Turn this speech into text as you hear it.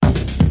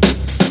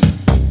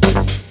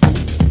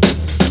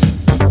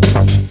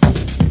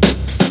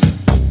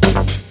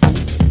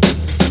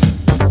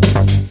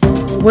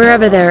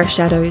Wherever there are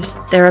shadows,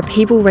 there are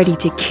people ready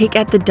to kick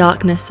at the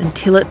darkness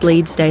until it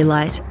bleeds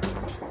daylight.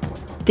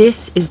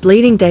 This is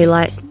Bleeding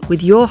Daylight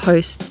with your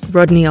host,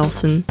 Rodney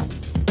Olson.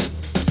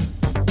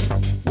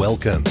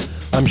 Welcome.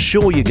 I'm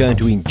sure you're going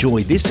to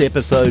enjoy this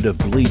episode of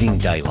Bleeding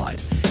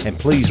Daylight. And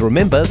please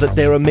remember that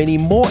there are many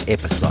more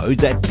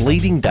episodes at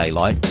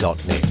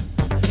bleedingdaylight.net.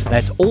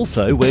 That's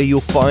also where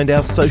you'll find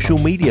our social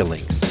media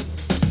links.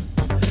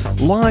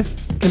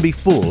 Life can be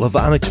full of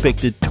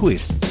unexpected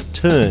twists,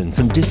 turns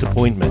and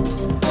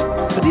disappointments.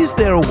 But is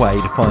there a way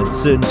to find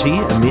certainty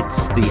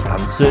amidst the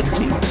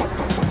uncertainty?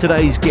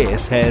 Today's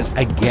guest has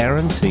a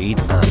guaranteed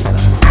answer.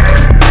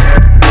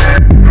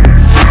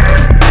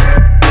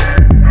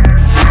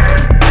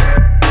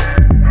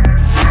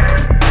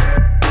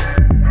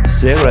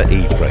 Sarah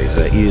E.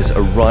 Frazer is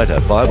a writer,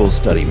 Bible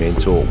study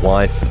mentor,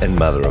 wife and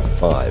mother of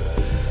 5.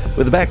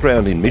 With a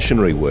background in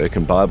missionary work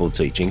and Bible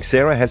teaching,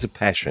 Sarah has a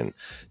passion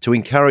to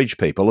encourage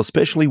people,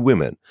 especially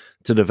women,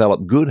 to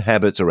develop good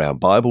habits around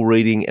Bible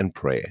reading and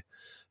prayer.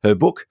 Her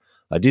book,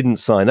 I Didn't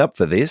Sign Up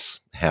for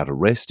This, How to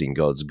Rest in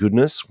God's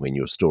Goodness When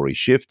Your Story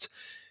Shifts,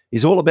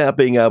 is all about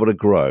being able to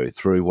grow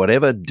through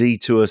whatever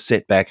detour,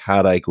 setback,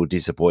 heartache or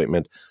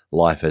disappointment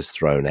life has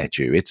thrown at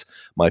you. It's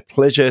my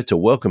pleasure to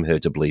welcome her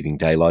to Bleeding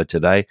Daylight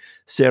today.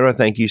 Sarah,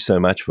 thank you so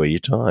much for your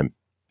time.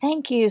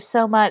 Thank you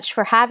so much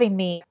for having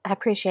me. I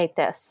appreciate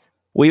this.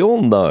 We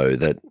all know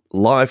that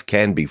life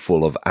can be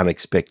full of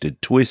unexpected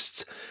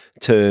twists,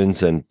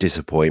 turns and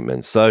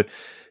disappointments. So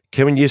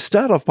can you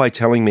start off by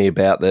telling me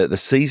about the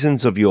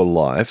seasons of your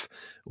life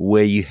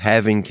where you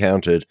have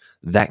encountered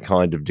that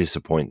kind of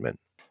disappointment?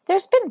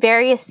 There's been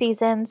various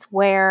seasons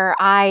where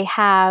I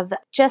have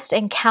just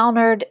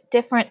encountered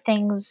different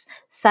things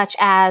such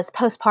as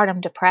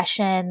postpartum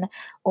depression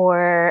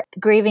or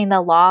grieving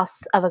the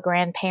loss of a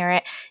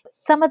grandparent.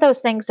 Some of those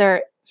things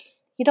are,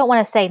 you don't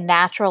want to say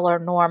natural or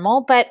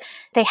normal, but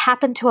they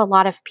happen to a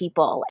lot of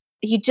people.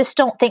 You just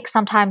don't think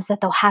sometimes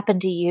that they'll happen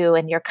to you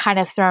and you're kind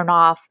of thrown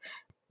off.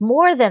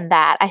 More than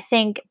that, I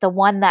think the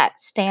one that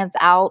stands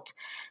out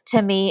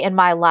to me in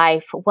my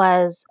life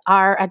was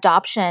our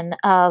adoption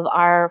of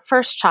our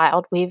first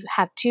child. We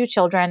have 2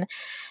 children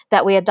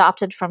that we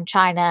adopted from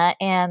China,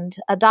 and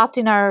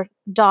adopting our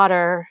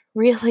daughter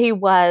really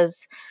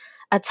was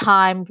a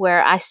time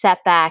where I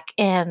sat back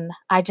and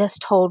I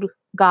just told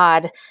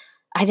God,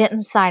 I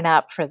didn't sign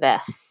up for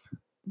this.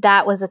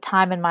 That was a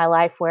time in my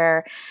life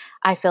where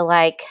I feel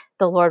like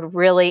the Lord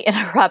really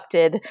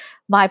interrupted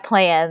my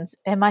plans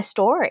and my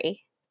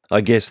story. I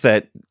guess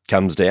that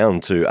comes down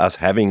to us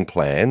having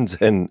plans,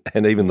 and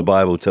even the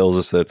Bible tells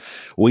us that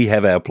we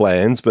have our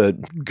plans, but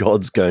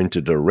God's going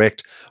to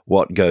direct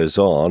what goes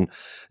on.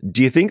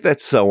 Do you think that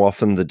so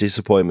often the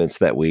disappointments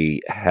that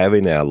we have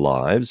in our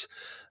lives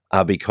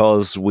are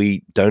because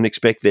we don't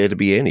expect there to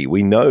be any?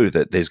 We know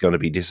that there's going to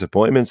be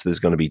disappointments, there's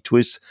going to be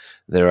twists,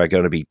 there are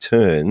going to be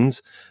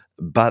turns,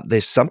 but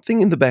there's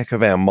something in the back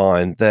of our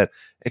mind that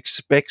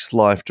expects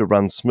life to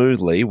run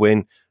smoothly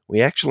when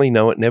we actually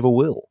know it never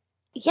will.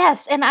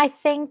 Yes, and I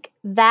think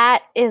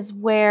that is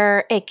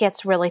where it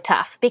gets really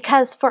tough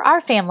because for our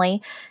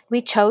family,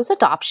 we chose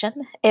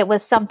adoption. It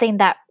was something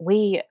that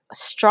we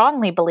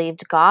strongly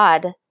believed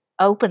God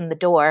opened the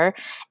door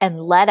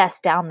and led us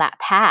down that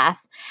path.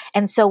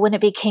 And so when it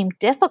became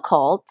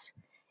difficult,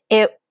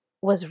 it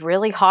was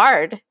really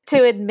hard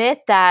to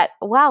admit that,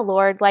 wow,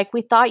 Lord, like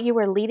we thought you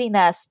were leading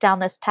us down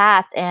this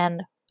path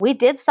and we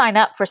did sign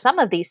up for some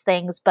of these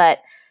things, but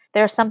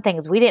there are some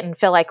things we didn't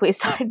feel like we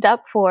signed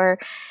up for.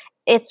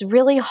 It's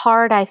really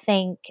hard, I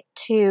think,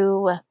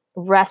 to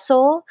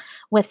wrestle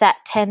with that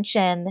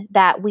tension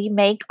that we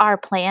make our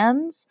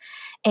plans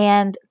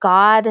and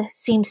God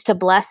seems to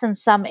bless in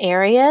some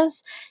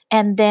areas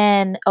and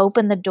then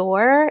open the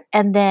door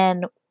and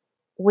then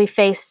we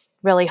face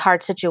really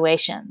hard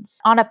situations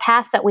on a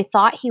path that we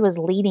thought he was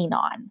leading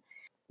on.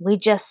 We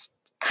just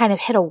kind of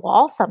hit a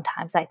wall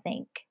sometimes, I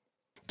think.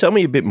 Tell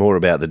me a bit more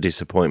about the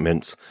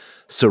disappointments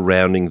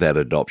surrounding that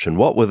adoption.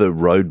 What were the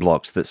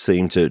roadblocks that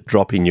seemed to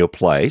drop in your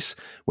place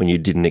when you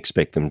didn't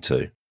expect them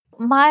to?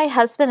 My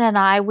husband and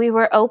I, we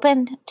were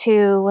open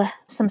to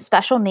some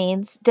special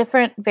needs,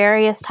 different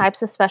various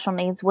types of special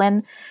needs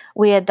when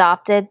we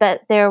adopted,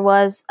 but there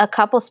was a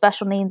couple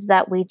special needs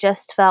that we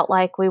just felt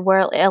like we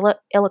were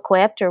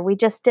ill-equipped or we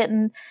just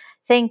didn't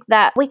think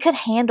that we could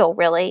handle,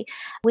 really.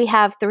 We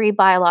have 3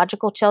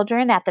 biological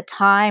children. At the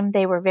time,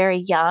 they were very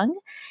young.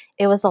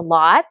 It was a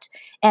lot.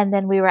 And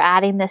then we were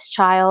adding this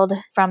child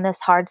from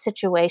this hard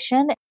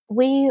situation.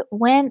 We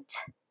went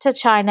to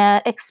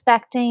China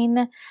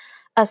expecting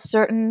a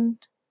certain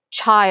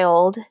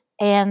child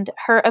and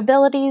her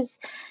abilities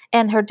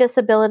and her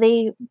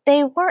disability,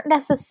 they weren't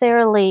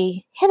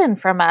necessarily hidden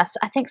from us.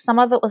 I think some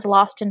of it was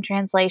lost in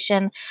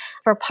translation.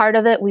 For part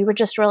of it, we were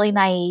just really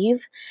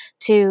naive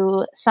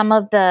to some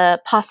of the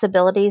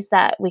possibilities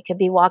that we could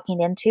be walking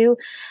into.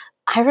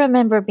 I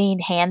remember being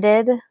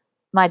handed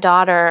my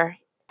daughter.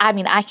 I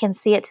mean, I can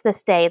see it to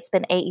this day. It's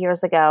been 8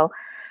 years ago,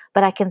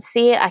 but I can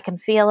see it. I can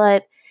feel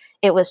it.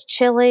 It was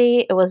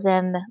chilly. It was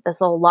in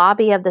this little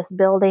lobby of this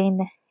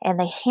building, and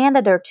they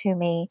handed her to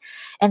me,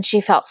 and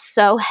she felt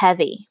so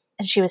heavy.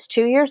 And she was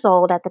 2 years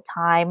old at the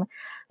time.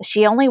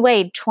 She only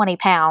weighed 20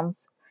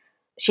 pounds.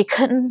 She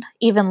couldn't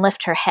even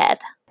lift her head.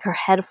 Her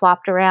head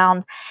flopped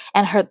around,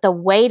 and the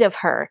weight of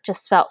her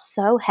just felt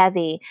so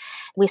heavy.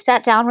 We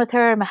sat down with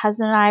her, and my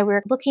husband and I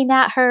were looking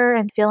at her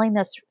and feeling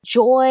this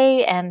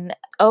joy and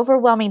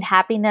overwhelming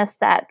happiness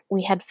that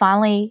we had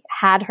finally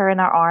had her in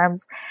our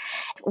arms.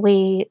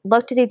 We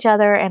looked at each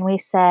other and we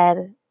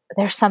said,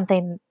 there's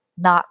something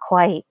not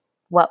quite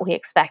what we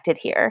expected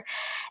here.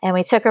 And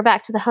we took her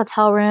back to the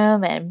hotel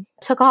room and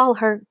took all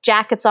her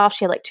jackets off.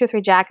 She had like 2 or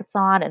 3 jackets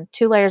on and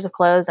 2 layers of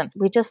clothes. And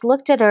we just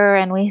looked at her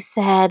and we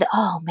said,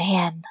 oh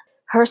man,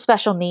 her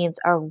special needs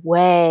are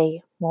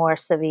way more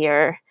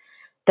severe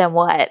than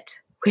what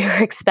we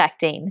were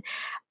expecting.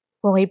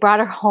 When we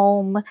brought her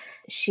home,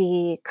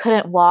 she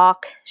couldn't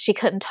walk. She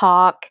couldn't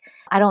talk.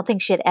 I don't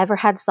think she had ever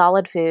had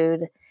solid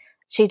food.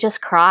 She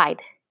just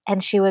cried,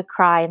 and she would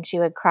cry and she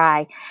would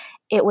cry.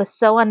 It was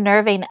so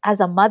unnerving as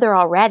a mother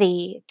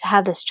already to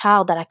have this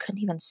child that I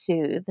couldn't even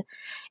soothe,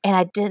 and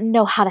I didn't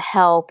know how to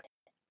help.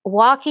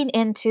 Walking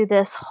into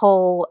this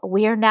whole,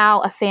 we are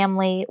now a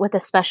family with a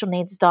special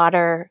needs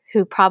daughter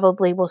who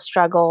probably will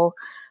struggle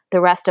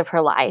the rest of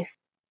her life.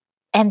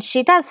 And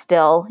she does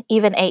still,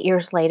 even 8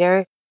 years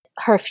later.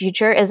 Her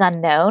future is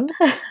unknown.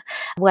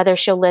 Whether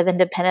she'll live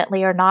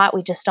independently or not,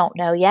 we just don't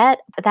know yet.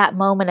 But that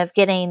moment of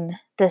getting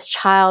this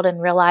child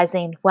and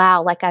realizing,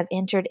 wow, like I've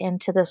entered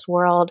into this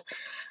world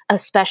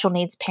of special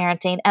needs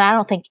parenting. And I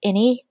don't think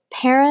any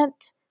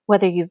parent,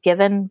 whether you've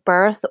given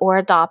birth or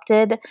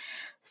adopted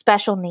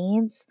special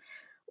needs,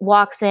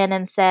 walks in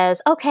and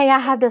says, okay, I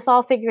have this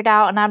all figured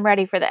out and I'm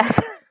ready for this.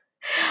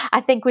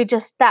 I think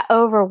that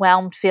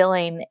overwhelmed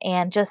feeling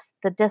and just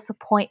the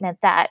disappointment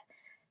that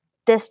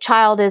this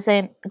child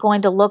isn't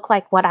going to look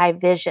like what I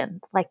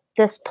visioned. Like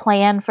this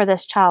plan for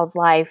this child's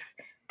life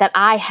that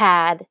I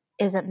had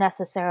isn't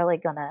necessarily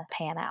going to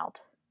pan out.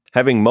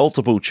 Having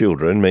multiple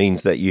children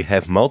means that you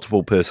have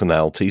multiple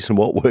personalities, and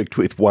what worked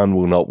with one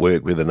will not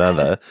work with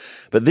another.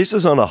 But this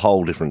is on a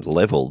whole different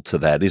level to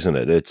that, isn't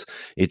it?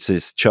 It's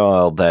this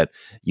child that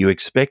you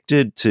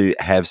expected to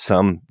have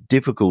some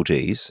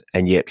difficulties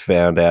and yet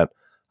found out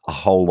a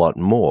whole lot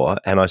more.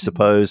 And I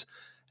suppose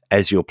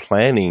as you're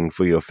planning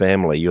for your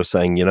family, you're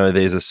saying,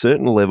 there's a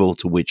certain level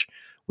to which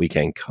we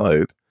can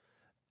cope,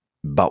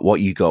 but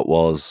what you got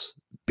was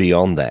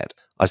beyond that.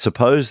 I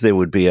suppose there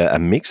would be a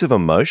mix of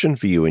emotion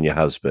for you and your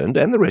husband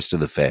and the rest of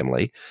the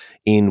family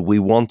in we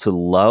want to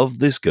love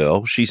this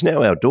girl. She's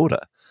now our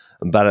daughter,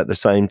 but at the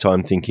same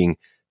time thinking,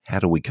 how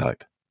do we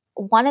cope?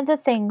 One of the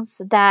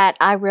things that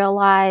I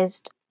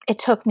realized, it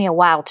took me a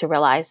while to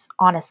realize,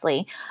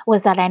 honestly,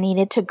 was that I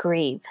needed to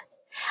grieve.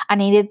 I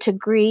needed to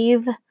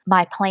grieve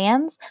my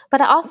plans, but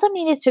I also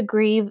needed to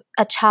grieve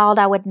a child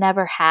I would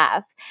never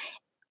have.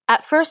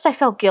 At first, I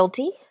felt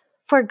guilty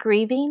for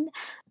grieving,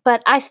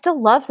 but I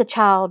still love the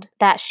child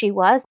that she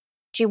was.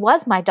 She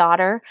was my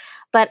daughter,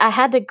 but I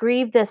had to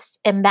grieve this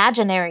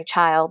imaginary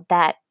child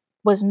that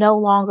was no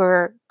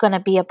longer going to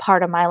be a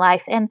part of my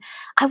life. And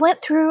I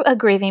went through a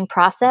grieving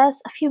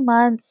process, a few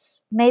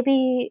months,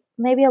 maybe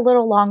a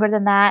little longer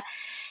than that.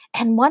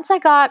 And once I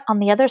got on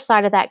the other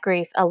side of that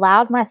grief,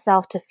 allowed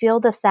myself to feel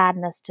the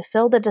sadness, to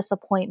feel the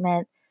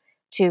disappointment,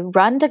 to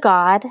run to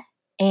God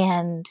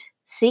and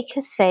seek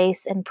his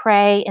face and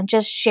pray and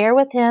just share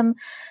with him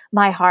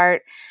my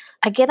heart.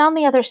 I get on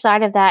the other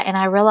side of that and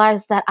I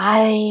realize that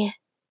I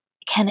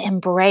can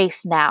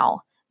embrace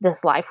now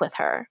this life with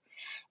her.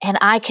 And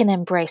I can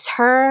embrace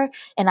her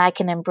and I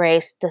can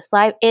embrace this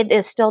life. It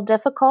is still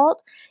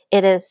difficult.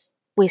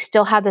 We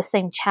still have the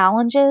same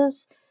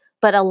challenges,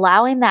 but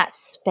allowing that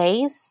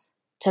space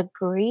to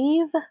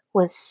grieve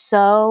was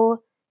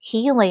so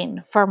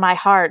healing for my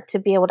heart to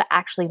be able to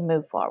actually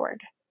move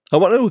forward. I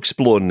want to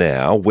explore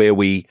now where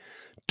we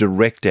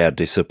direct our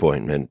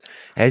disappointment.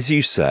 As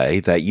you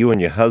say, that you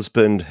and your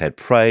husband had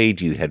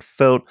prayed, you had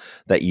felt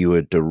that you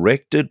were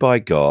directed by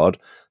God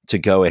to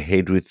go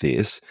ahead with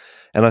this.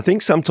 And I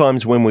think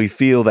sometimes when we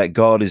feel that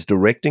God is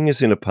directing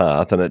us in a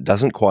path and it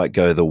doesn't quite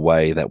go the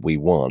way that we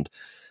want,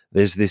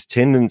 there's this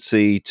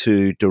tendency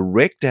to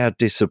direct our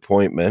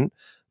disappointment,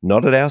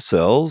 not at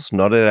ourselves,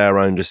 not at our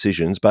own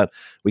decisions, but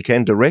we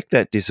can direct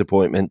that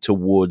disappointment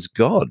towards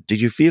God. Did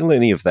you feel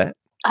any of that?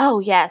 Oh,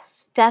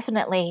 yes,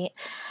 definitely.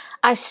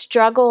 I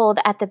struggled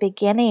at the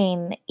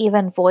beginning,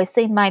 even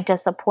voicing my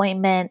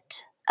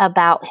disappointment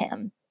about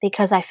him,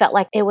 because I felt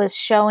like it was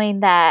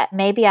showing that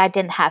maybe I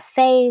didn't have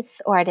faith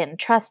or I didn't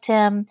trust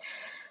him.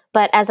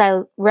 But as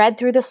I read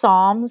through the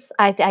Psalms,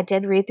 I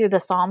did read through the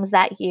Psalms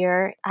that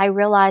year, I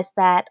realized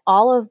that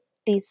all of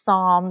these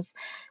Psalms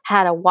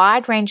had a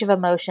wide range of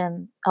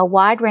emotion, a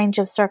wide range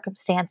of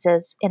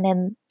circumstances, and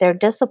in their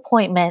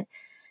disappointment,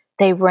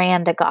 they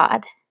ran to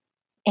God.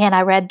 And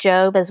I read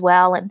Job as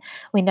well, and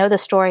we know the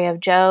story of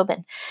Job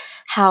and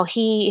how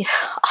he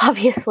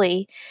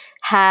obviously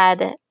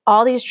had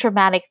all these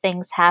traumatic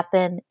things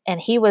happen, and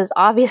he was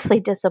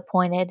obviously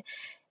disappointed,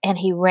 and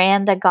he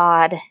ran to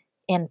God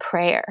in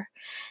prayer.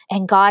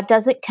 And God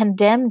doesn't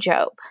condemn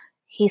Job.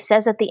 He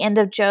says at the end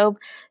of Job,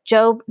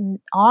 Job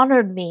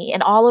honored me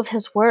in all of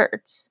his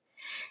words.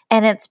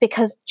 And it's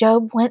because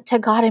Job went to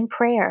God in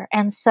prayer.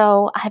 And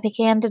so I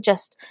began to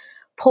just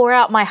pour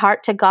out my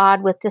heart to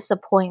God with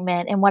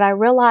disappointment. And what I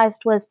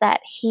realized was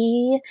that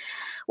he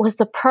was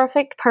the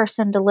perfect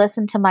person to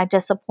listen to my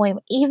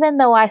disappointment. Even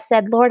though I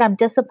said, Lord, I'm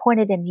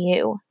disappointed in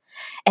you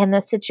and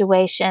this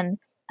situation,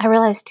 I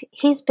realized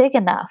he's big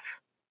enough.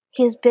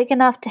 He's big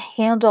enough to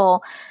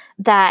handle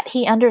that.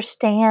 He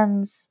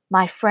understands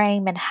my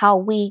frame and how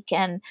weak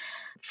and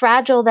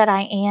fragile that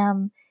I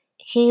am.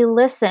 He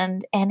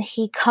listened and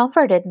he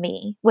comforted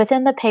me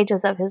within the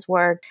pages of his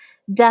word,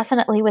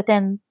 definitely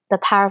within the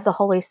power of the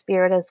Holy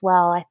Spirit as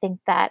well. I think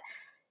that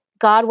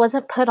God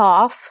wasn't put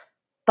off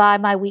by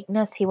my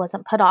weakness. He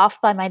wasn't put off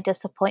by my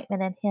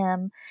disappointment in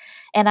him.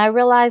 And I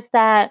realized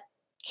that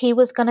he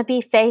was going to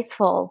be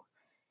faithful.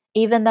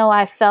 Even though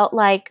I felt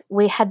like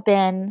we had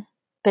been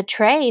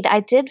betrayed, I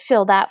did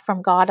feel that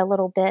from God a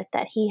little bit,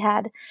 that he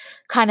had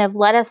kind of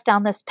led us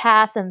down this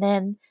path and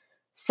then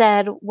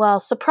said, well,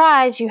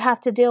 surprise, you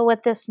have to deal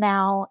with this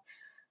now.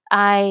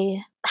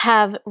 I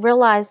have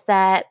realized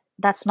that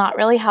that's not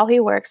really how he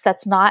works.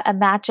 That's not a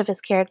match of his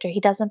character. He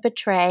doesn't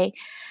betray,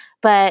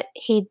 but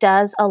he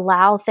does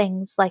allow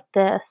things like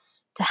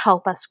this to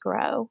help us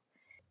grow.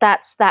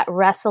 That's that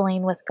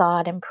wrestling with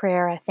God in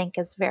prayer, I think,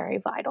 is very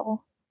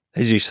vital.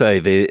 As you say,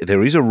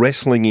 there is a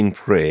wrestling in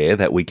prayer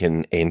that we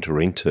can enter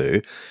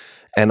into.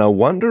 And I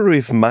wonder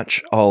if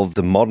much of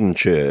the modern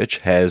church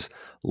has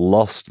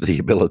lost the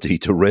ability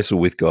to wrestle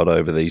with God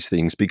over these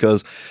things,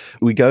 because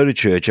we go to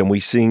church and we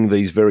sing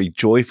these very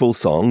joyful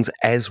songs,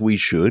 as we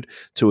should,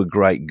 to a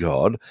great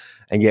God.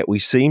 And yet we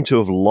seem to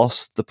have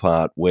lost the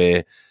part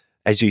where,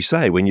 as you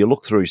say, when you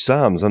look through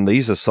Psalms, and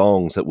these are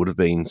songs that would have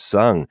been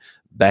sung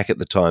back at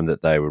the time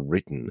that they were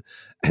written,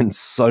 and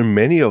so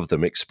many of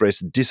them express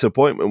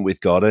disappointment with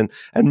God,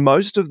 and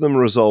most of them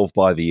resolve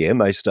by the end.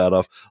 They start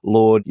off,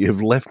 Lord,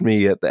 you've left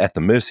me at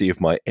the mercy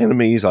of my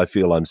enemies. I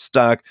feel I'm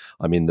stuck.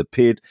 I'm in the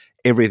pit.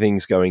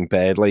 Everything's going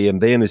badly.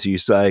 And then, as you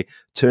say,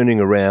 turning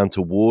around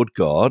toward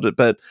God,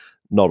 but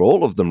not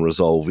all of them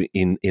resolve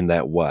in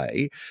that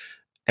way.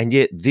 And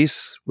yet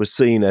this was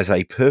seen as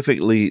a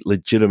perfectly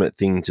legitimate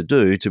thing to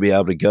do, to be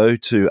able to go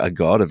to a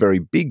God, a very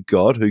big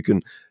God who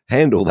can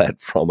handle that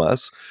from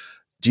us.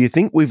 Do you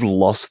think we've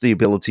lost the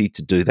ability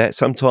to do that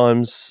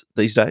sometimes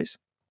these days?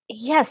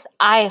 Yes,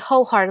 I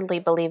wholeheartedly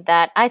believe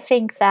that. I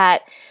think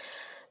that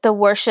the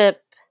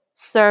worship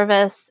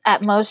service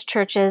at most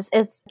churches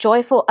is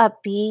joyful,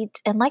 upbeat.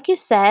 And like you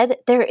said,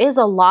 there is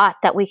a lot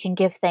that we can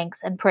give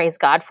thanks and praise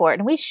God for.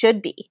 And we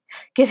should be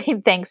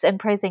giving thanks and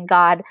praising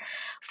God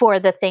for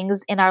the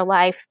things in our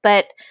life.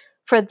 But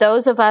for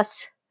those of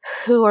us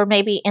who are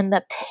maybe in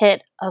the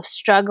pit of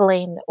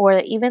struggling, or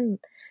even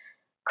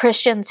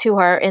Christians who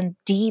are in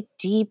deep,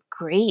 deep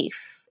grief,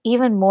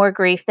 even more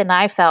grief than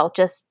I felt,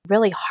 just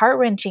really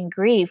heart-wrenching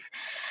grief,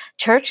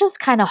 church is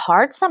kind of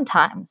hard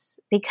sometimes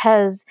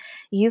because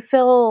you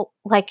feel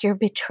like you're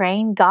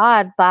betraying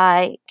God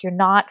by you're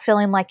not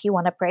feeling like you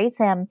want to praise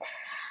him.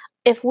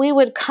 If we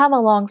would come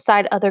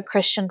alongside other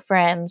Christian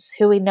friends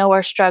who we know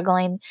are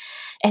struggling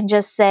and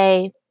just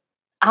say,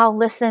 I'll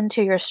listen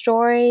to your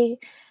story,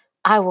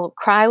 I will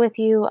cry with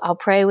you, I'll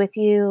pray with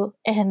you,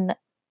 and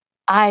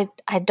I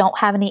don't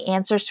have any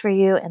answers for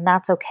you, and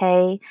that's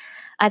okay.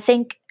 I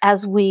think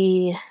as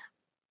we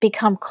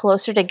become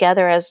closer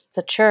together as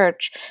the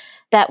church,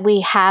 that we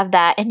have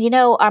that. And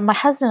my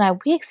husband and I,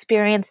 we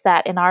experienced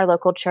that in our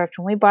local church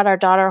when we brought our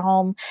daughter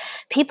home.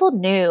 People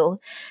knew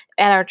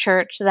at our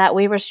church that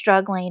we were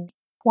struggling.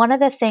 One of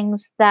the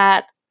things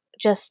that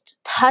just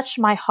touched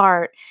my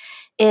heart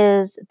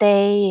is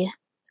they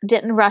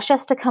didn't rush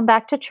us to come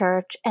back to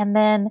church, and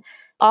then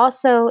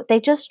also they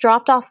just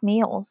dropped off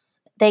meals.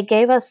 They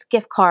gave us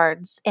gift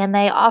cards and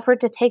they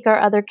offered to take our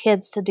other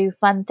kids to do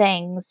fun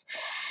things.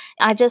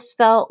 I just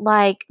felt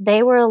like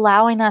they were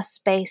allowing us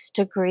space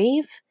to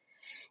grieve.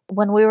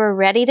 When we were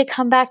ready to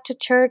come back to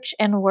church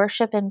and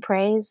worship and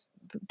praise,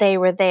 they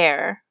were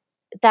there.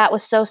 That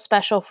was so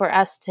special for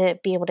us to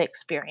be able to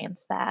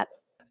experience that.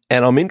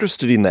 And I'm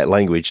interested in that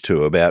language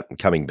too about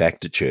coming back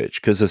to church,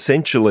 because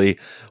essentially,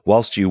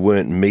 whilst you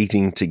weren't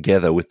meeting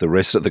together with the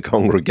rest of the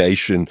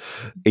congregation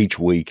each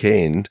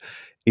weekend,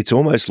 it's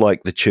almost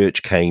like the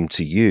church came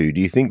to you.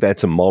 Do you think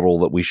that's a model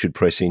that we should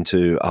press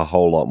into a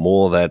whole lot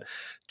more, that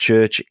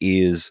church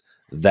is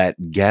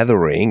that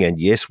gathering? And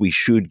yes, we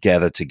should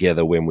gather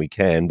together when we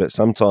can, but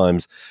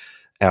sometimes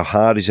our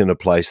heart is in a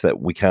place that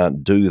we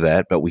can't do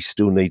that, but we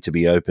still need to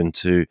be open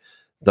to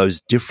those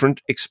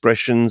different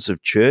expressions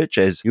of church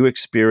as you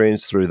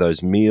experience through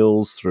those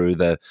meals, through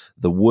the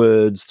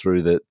words,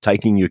 through the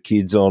taking your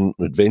kids on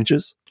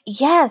adventures?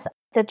 Yes,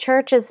 the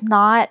church is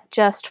not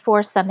just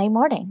for Sunday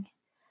morning.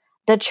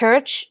 The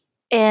church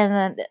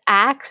in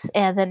Acts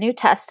and the New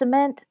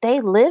Testament,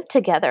 they lived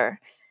together.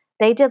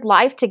 They did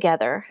life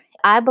together.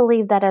 I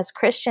believe that as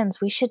Christians,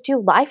 we should do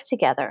life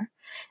together.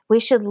 We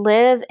should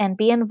live and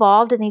be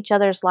involved in each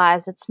other's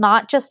lives. It's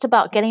not just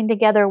about getting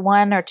together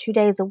 1 or 2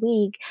 days a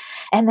week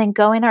and then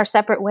going our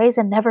separate ways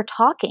and never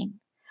talking.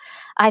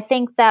 I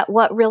think that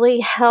what really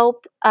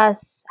helped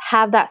us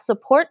have that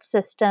support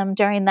system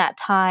during that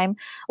time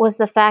was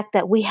the fact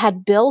that we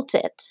had built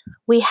it.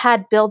 We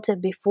had built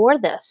it before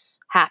this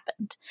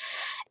happened.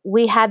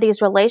 We had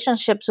these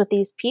relationships with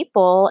these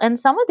people, and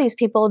some of these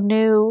people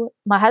knew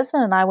my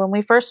husband and I when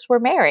we first were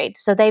married.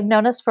 So they've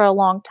known us for a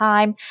long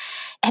time,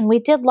 and we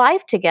did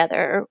life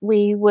together.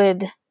 We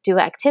would do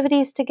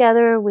activities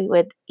together. We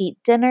would eat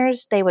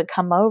dinners. They would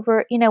come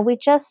over. We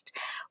just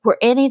were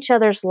in each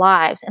other's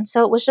lives. And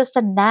so it was just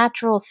a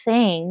natural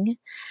thing.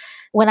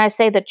 When I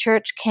say the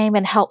church came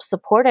and helped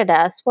supported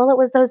us, well, it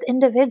was those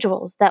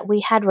individuals that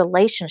we had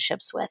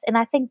relationships with. And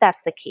I think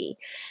that's the key,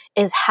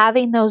 is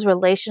having those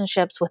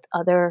relationships with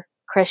other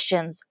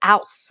Christians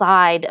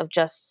outside of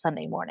just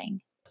Sunday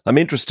morning. I'm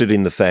interested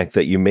in the fact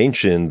that you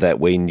mentioned that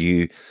when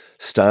you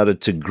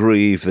started to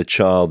grieve the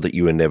child that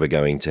you were never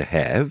going to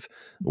have,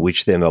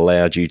 which then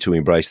allowed you to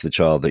embrace the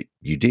child that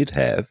you did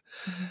have,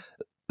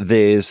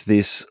 there's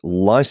this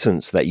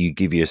license that you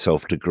give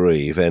yourself to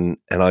grieve. And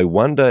I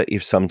wonder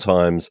if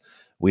sometimes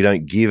we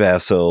don't give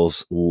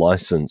ourselves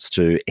license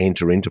to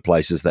enter into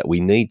places that we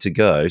need to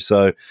go.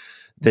 So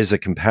there's a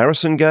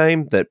comparison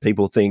game that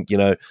people think,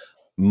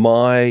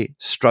 my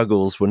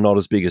struggles were not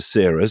as big as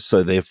Sarah's,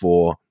 so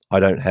therefore I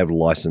don't have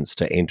license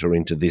to enter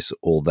into this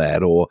or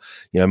that, or,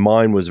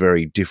 mine was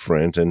very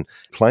different, and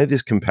play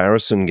this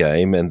comparison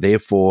game, and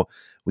therefore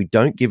we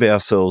don't give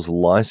ourselves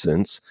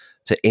license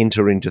to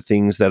enter into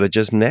things that are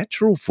just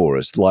natural for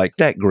us, like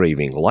that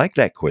grieving, like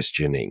that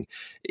questioning.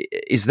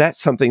 Is that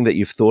something that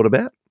you've thought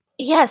about?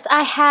 Yes,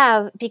 I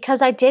have,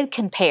 because I did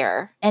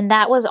compare. And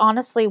that was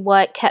honestly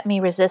what kept me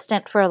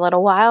resistant for a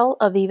little while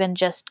of even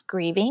just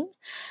grieving,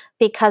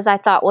 because I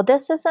thought, well,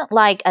 this isn't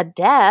like a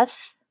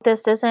death.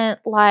 This isn't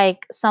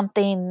like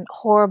something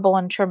horrible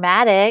and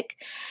traumatic.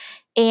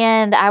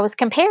 And I was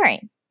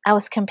comparing. I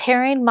was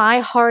comparing my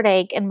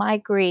heartache and my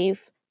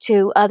grief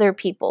to other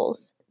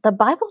people's. The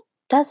Bible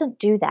doesn't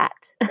do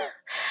that.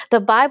 The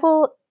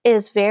Bible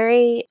is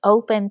very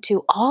open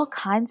to all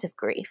kinds of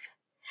grief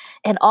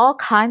in all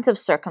kinds of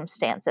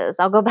circumstances.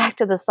 I'll go back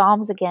to the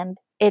Psalms again.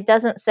 It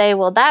doesn't say,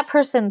 well, that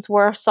person's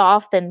worse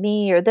off than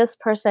me or this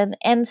person.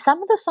 And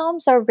some of the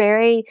Psalms are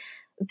very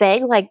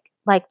vague, like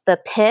the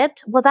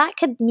pit. Well, that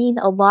could mean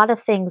a lot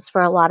of things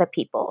for a lot of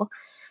people.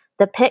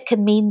 The pit could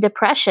mean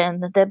depression.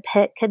 The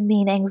pit could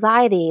mean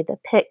anxiety. The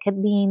pit could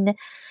mean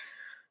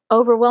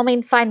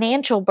overwhelming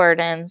financial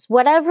burdens,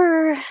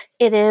 whatever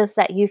it is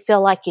that you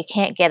feel like you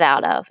can't get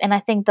out of. And I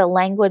think the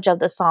language of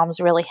the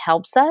Psalms really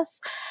helps us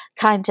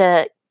kind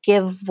of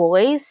give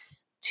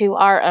voice to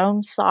our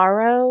own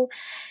sorrow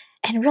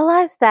and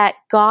realize that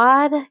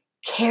God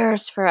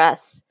cares for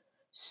us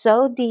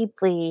so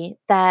deeply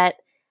that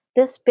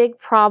this big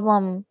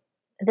problem,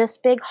 this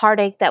big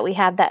heartache that we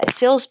have that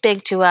feels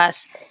big to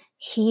us,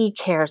 He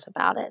cares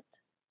about it.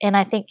 And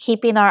I think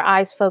keeping our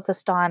eyes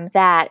focused on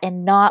that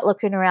and not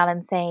looking around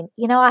and saying,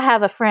 I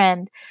have a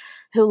friend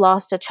who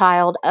lost a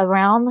child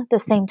around the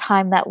same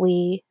time that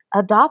we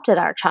adopted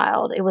our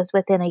child. It was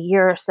within a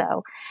year or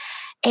so.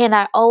 And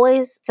I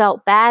always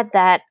felt bad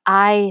that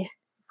I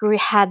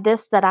had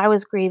this that I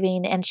was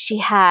grieving, and she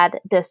had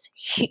this,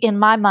 in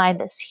my mind,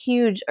 this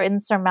huge or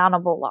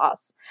insurmountable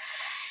loss.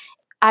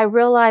 I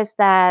realized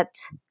that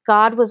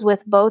God was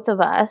with both of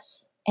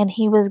us, and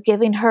He was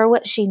giving her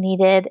what she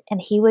needed,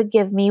 and He would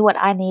give me what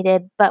I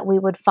needed, but we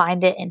would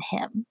find it in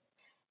Him.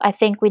 I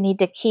think we need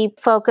to keep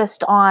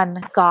focused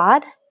on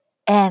God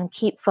and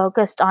keep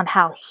focused on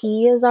how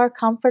He is our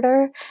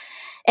comforter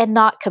and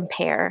not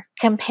compare.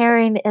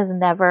 Comparing is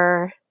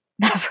never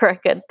a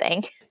good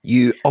thing.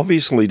 You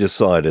obviously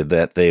decided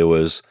that there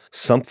was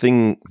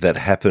something that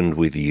happened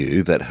with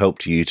you that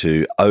helped you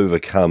to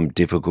overcome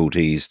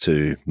difficulties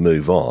to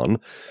move on,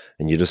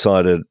 and you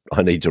decided,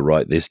 I need to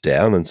write this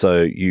down, and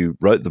so you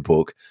wrote the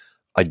book.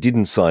 I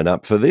didn't sign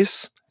up for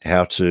this,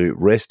 How to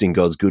Rest in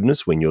God's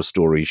Goodness When Your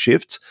Story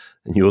Shifts,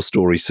 and your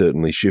story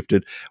certainly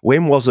shifted.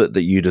 When was it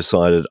that you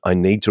decided, I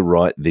need to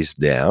write this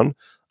down?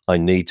 I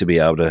need to be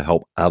able to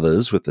help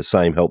others with the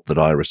same help that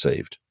I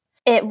received?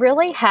 It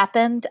really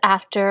happened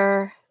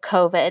after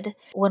COVID,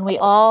 when we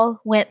all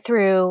went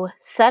through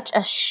such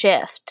a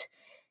shift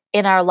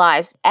in our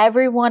lives.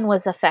 Everyone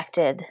was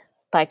affected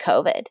by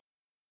COVID.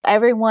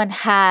 Everyone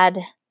had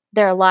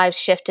their lives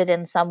shifted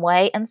in some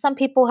way, and some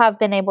people have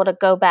been able to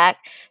go back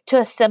to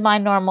a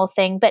semi-normal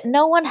thing, but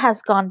no one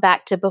has gone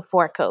back to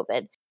before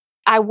COVID.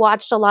 I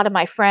watched a lot of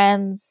my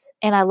friends,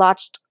 and I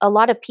watched a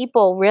lot of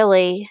people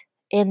really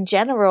in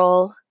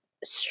general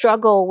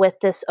struggle with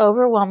this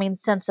overwhelming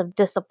sense of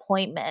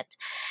disappointment.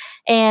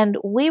 And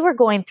we were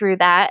going through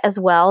that as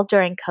well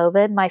during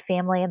COVID, my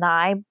family and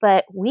I,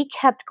 but we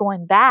kept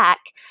going back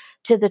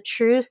to the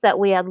truths that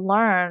we had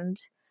learned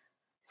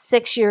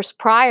 6 years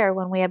prior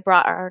when we had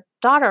brought our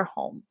daughter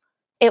home.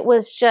 It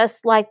was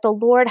just like the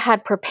Lord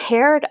had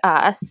prepared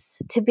us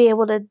to be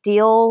able to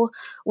deal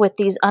with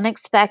these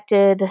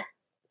unexpected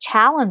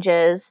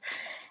challenges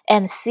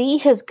and see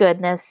his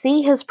goodness,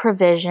 see his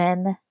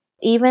provision,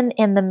 even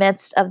in the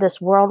midst of this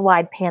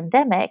worldwide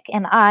pandemic.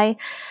 And I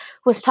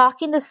was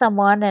talking to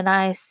someone and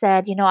I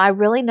said, I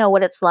really know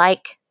what it's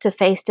like to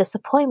face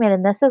disappointment,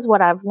 and this is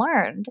what I've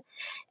learned.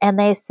 And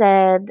they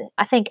said,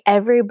 I think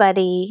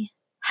everybody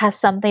has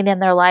something in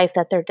their life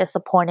that they're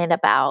disappointed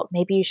about.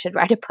 Maybe you should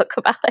write a book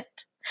about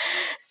it.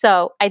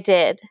 So I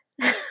did.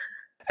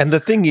 And the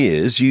thing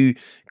is, you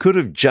could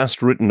have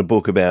just written a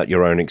book about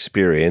your own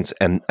experience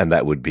and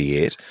that would be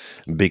it,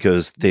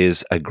 because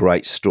there's a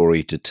great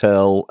story to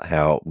tell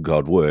how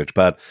God worked.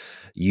 But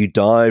you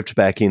dived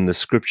back in the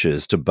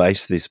scriptures to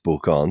base this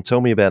book on. Tell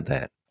me about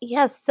that.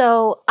 Yes,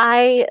 so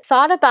I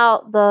thought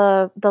about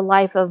the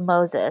life of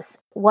Moses.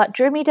 What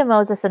drew me to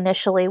Moses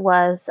initially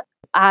was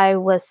I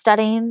was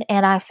studying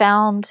and I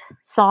found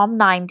Psalm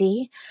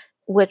 90,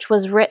 which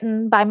was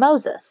written by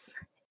Moses.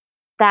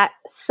 That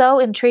so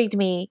intrigued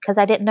me because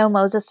I didn't know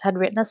Moses had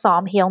written a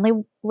psalm. He only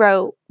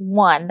wrote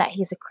one that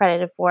he's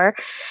accredited for.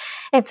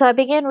 And so I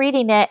began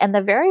reading it, and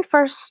the very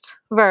first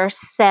verse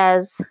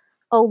says,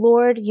 "O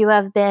Lord, you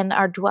have been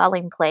our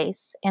dwelling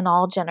place in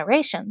all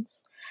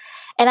generations."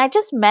 And I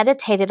just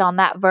meditated on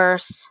that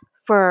verse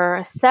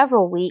for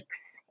several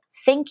weeks,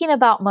 thinking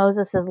about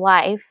Moses'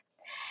 life.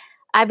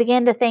 I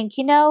began to think,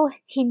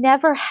 he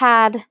never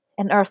had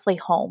an earthly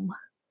home.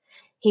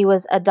 He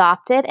was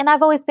adopted, and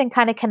I've always been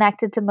kind of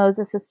connected to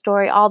Moses'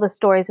 story, all the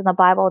stories in the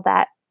Bible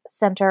that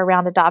center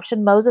around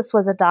adoption. Moses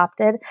was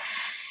adopted.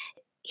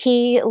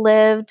 He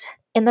lived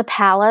in the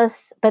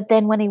palace, but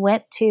then when he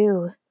went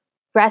to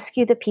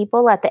rescue the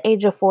people at the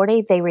age of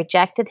 40, they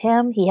rejected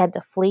him. He had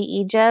to flee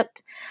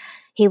Egypt.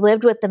 He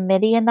lived with the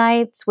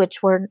Midianites,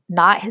 which were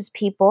not his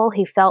people.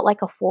 He felt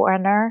like a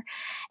foreigner.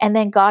 And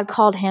then God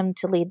called him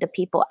to lead the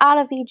people out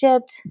of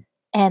Egypt.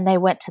 And they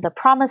went to the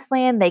promised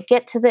land. They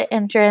get to the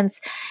entrance,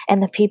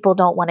 and the people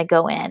don't want to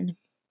go in.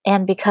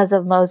 And because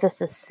of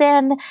Moses'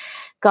 sin,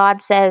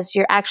 God says,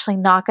 you're actually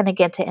not going to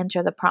get to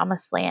enter the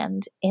promised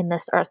land in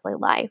this earthly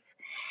life.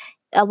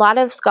 A lot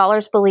of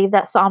scholars believe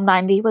that Psalm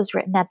 90 was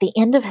written at the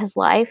end of his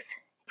life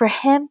for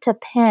him to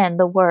pen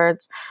the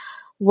words,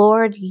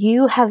 "Lord,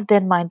 you have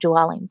been my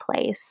dwelling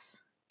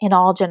place in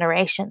all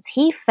generations."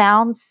 He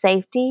found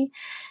safety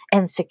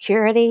and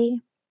security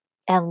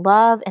and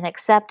love and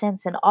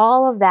acceptance and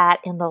all of that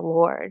in the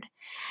Lord.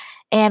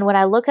 And when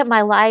I look at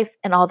my life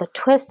and all the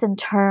twists and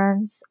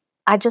turns,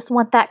 I just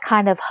want that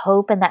kind of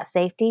hope and that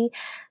safety.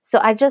 So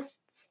I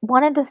just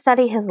wanted to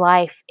study his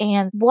life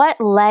and what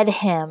led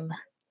him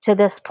to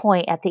this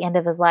point at the end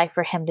of his life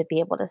for him to be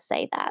able to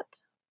say that.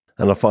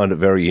 And I find it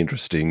very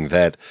interesting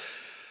that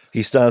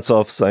he starts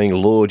off saying,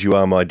 "Lord, you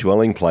are my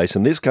dwelling place."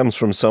 And this comes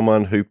from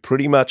someone who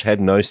pretty much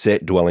had no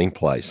set dwelling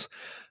place.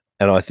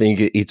 And I think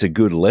it's a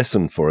good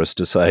lesson for us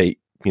to say,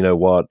 you know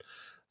what,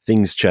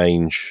 things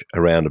change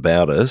around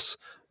about us,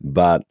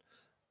 but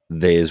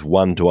there's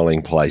one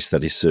dwelling place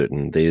that is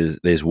certain.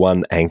 There's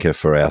one anchor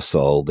for our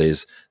soul.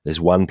 There's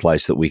one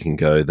place that we can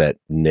go that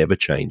never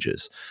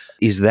changes.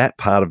 Is that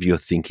part of your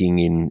thinking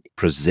in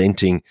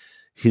presenting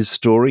his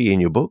story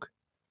in your book?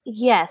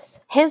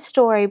 Yes, his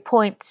story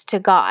points to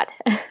God.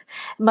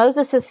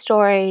 Moses'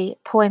 story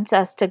points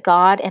us to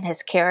God and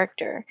his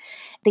character.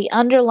 The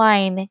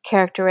underlying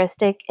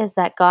characteristic is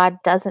that God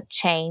doesn't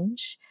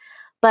change.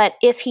 But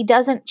if he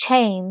doesn't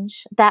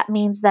change, that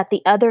means that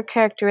the other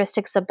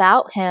characteristics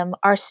about him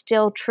are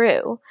still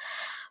true.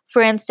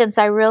 For instance,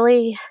 I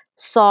really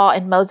saw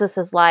in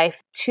Moses' life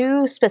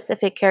two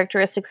specific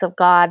characteristics of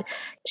God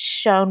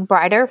shone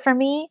brighter for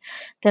me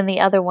than the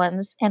other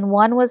ones. And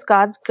one was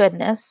God's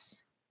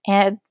goodness,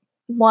 and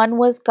one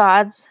was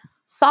God's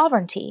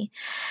sovereignty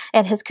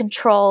and his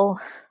control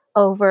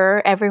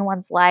over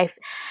everyone's life.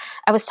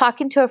 I was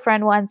talking to a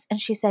friend once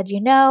and she said,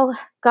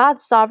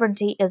 God's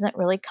sovereignty isn't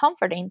really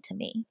comforting to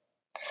me.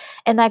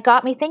 And that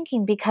got me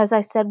thinking because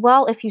I said,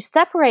 well, if you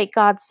separate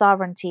God's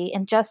sovereignty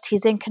and just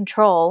he's in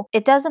control,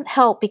 it doesn't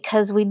help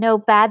because we know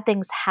bad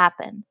things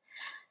happen.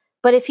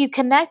 But if you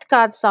connect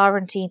God's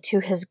sovereignty to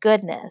his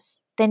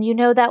goodness, then you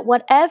know that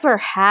whatever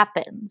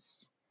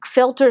happens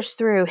filters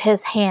through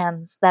his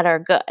hands that are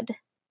good.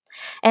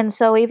 And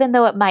so even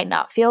though it might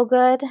not feel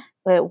good,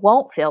 it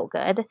won't feel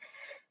good,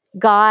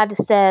 God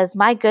says,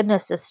 my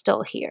goodness is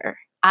still here.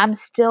 I'm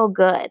still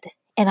good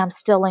and I'm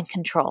still in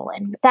control.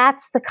 And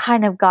that's the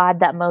kind of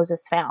God that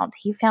Moses found.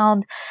 He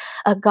found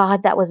a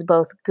God that was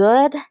both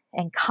good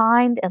and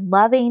kind and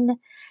loving,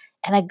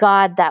 and a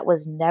God that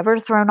was never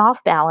thrown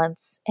off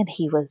balance, and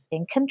he was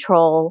in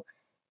control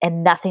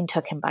and nothing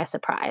took him by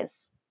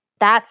surprise.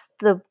 That's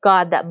the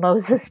God that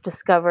Moses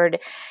discovered,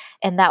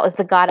 and that was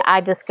the God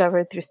I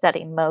discovered through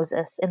studying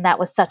Moses, and that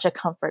was such a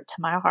comfort to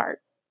my heart.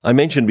 I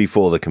mentioned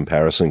before the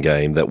comparison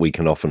game that we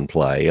can often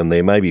play, and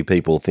there may be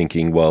people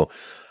thinking, well,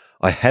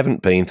 I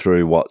haven't been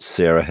through what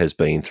Sarah has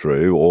been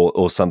through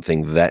or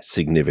something that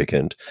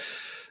significant.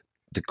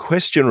 The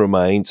question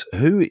remains,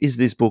 who is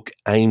this book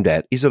aimed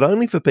at? Is it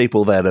only for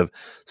people that have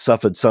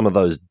suffered some of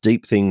those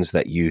deep things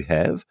that you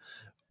have,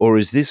 or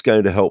is this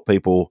going to help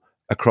people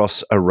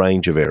across a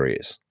range of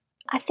areas?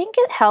 I think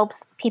it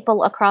helps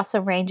people across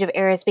a range of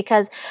areas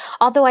because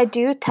although I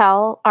do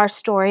tell our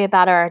story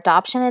about our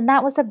adoption, and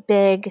that was a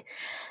big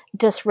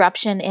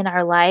disruption in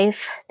our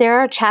life, there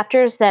are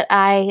chapters that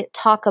I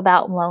talk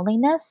about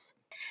loneliness.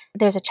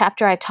 There's a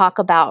chapter I talk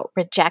about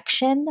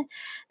rejection.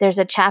 There's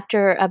a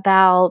chapter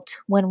about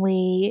when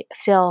we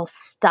feel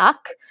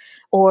stuck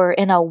or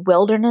in a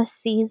wilderness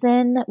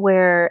season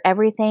where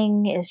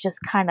everything is just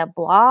kind of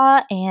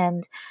blah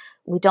and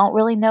we don't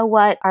really know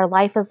what our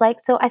life is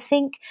like. So I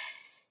think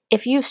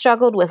if you've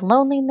struggled with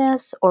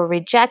loneliness or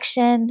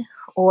rejection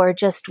or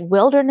just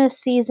wilderness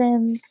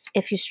seasons,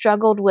 if you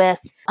struggled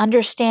with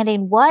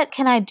understanding what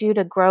can I do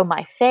to grow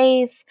my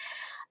faith,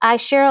 I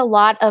share a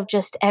lot of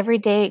just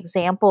everyday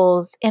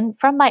examples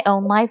from my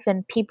own life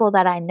and people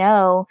that I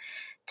know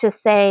to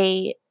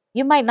say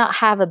you might not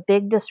have a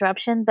big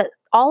disruption, but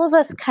all of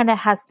us kind of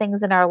has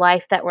things in our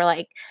life that we're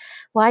like,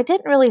 well, I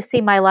didn't really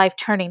see my life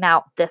turning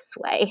out this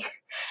way.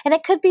 And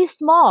it could be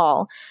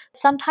small.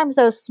 Sometimes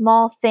those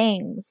small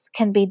things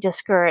can be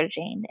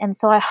discouraging. And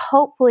so I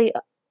hopefully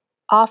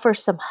offer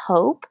some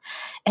hope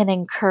and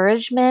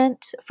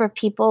encouragement for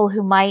people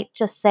who might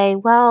just say,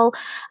 well,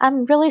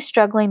 I'm really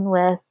struggling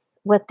with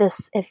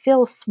this. It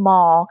feels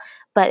small,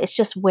 but it's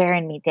just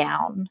wearing me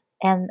down.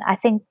 And I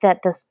think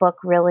that this book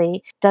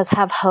really does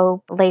have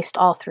hope laced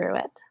all through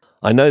it.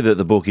 I know that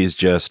the book is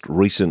just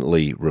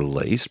recently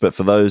released, but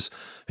for those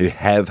who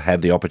have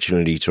had the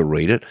opportunity to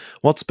read it,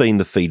 what's been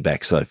the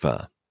feedback so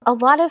far? A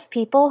lot of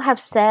people have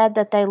said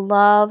that they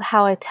love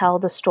how I tell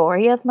the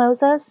story of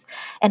Moses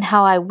and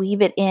how I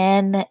weave it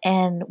in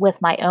and with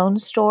my own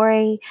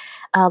story.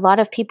 A lot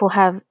of people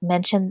have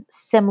mentioned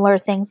similar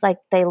things, like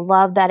they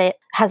love that it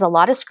has a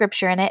lot of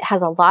scripture in it,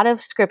 has a lot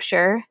of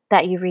scripture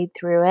that you read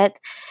through it.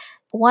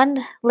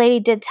 One lady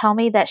did tell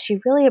me that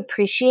she really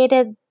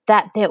appreciated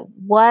that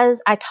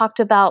I talked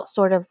about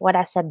sort of what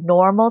I said,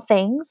 normal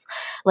things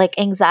like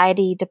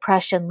anxiety,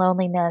 depression,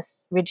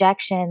 loneliness,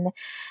 rejection,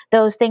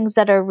 those things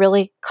that are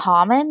really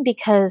common,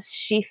 because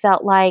she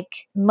felt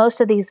like most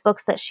of these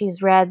books that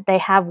she's read, they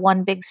have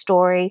one big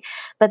story,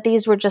 but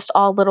these were just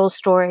all little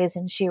stories,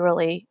 and she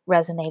really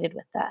resonated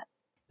with that.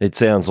 It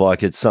sounds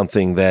like it's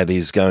something that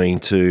is going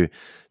to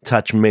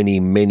touch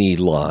many, many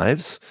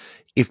lives.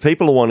 If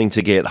people are wanting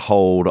to get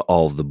hold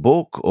of the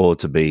book or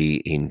to be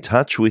in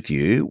touch with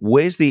you,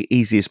 where's the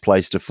easiest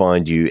place to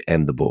find you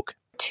and the book?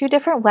 2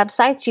 different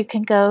websites. You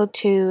can go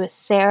to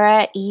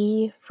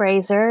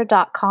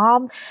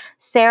sarahefrazer.com,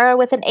 Sarah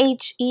with an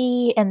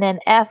H-E and then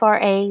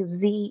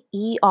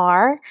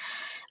Frazer,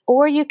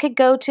 or you could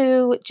go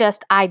to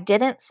just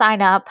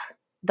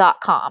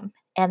ididn'tsignup.com,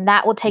 and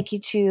that will take you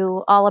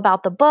to all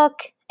about the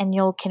book, and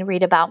you can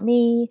read about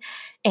me,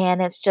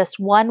 and it's just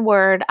one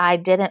word,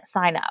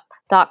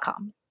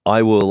 ididn'tsignup.com.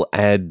 I will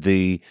add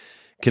the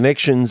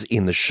connections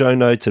in the show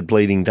notes at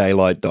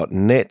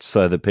bleedingdaylight.net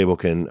so that people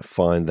can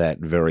find that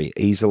very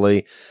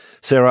easily.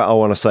 Sarah, I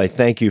want to say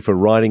thank you for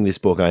writing this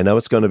book. I know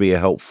it's going to be a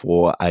help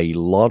for a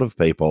lot of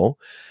people.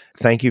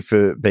 Thank you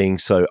for being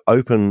so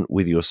open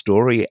with your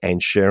story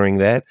and sharing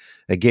that.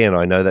 Again,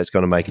 I know that's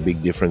going to make a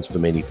big difference for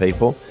many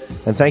people.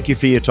 And thank you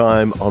for your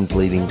time on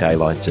Bleeding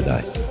Daylight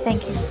today.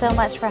 Thank you so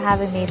much for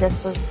having me.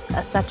 This was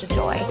such a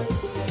joy.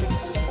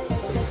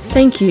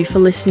 Thank you for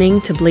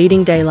listening to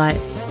Bleeding Daylight.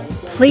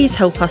 Please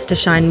help us to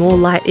shine more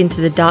light into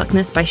the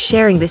darkness by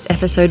sharing this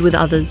episode with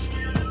others.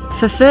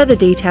 For further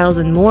details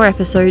and more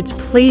episodes,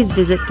 please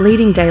visit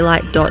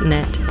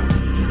bleedingdaylight.net.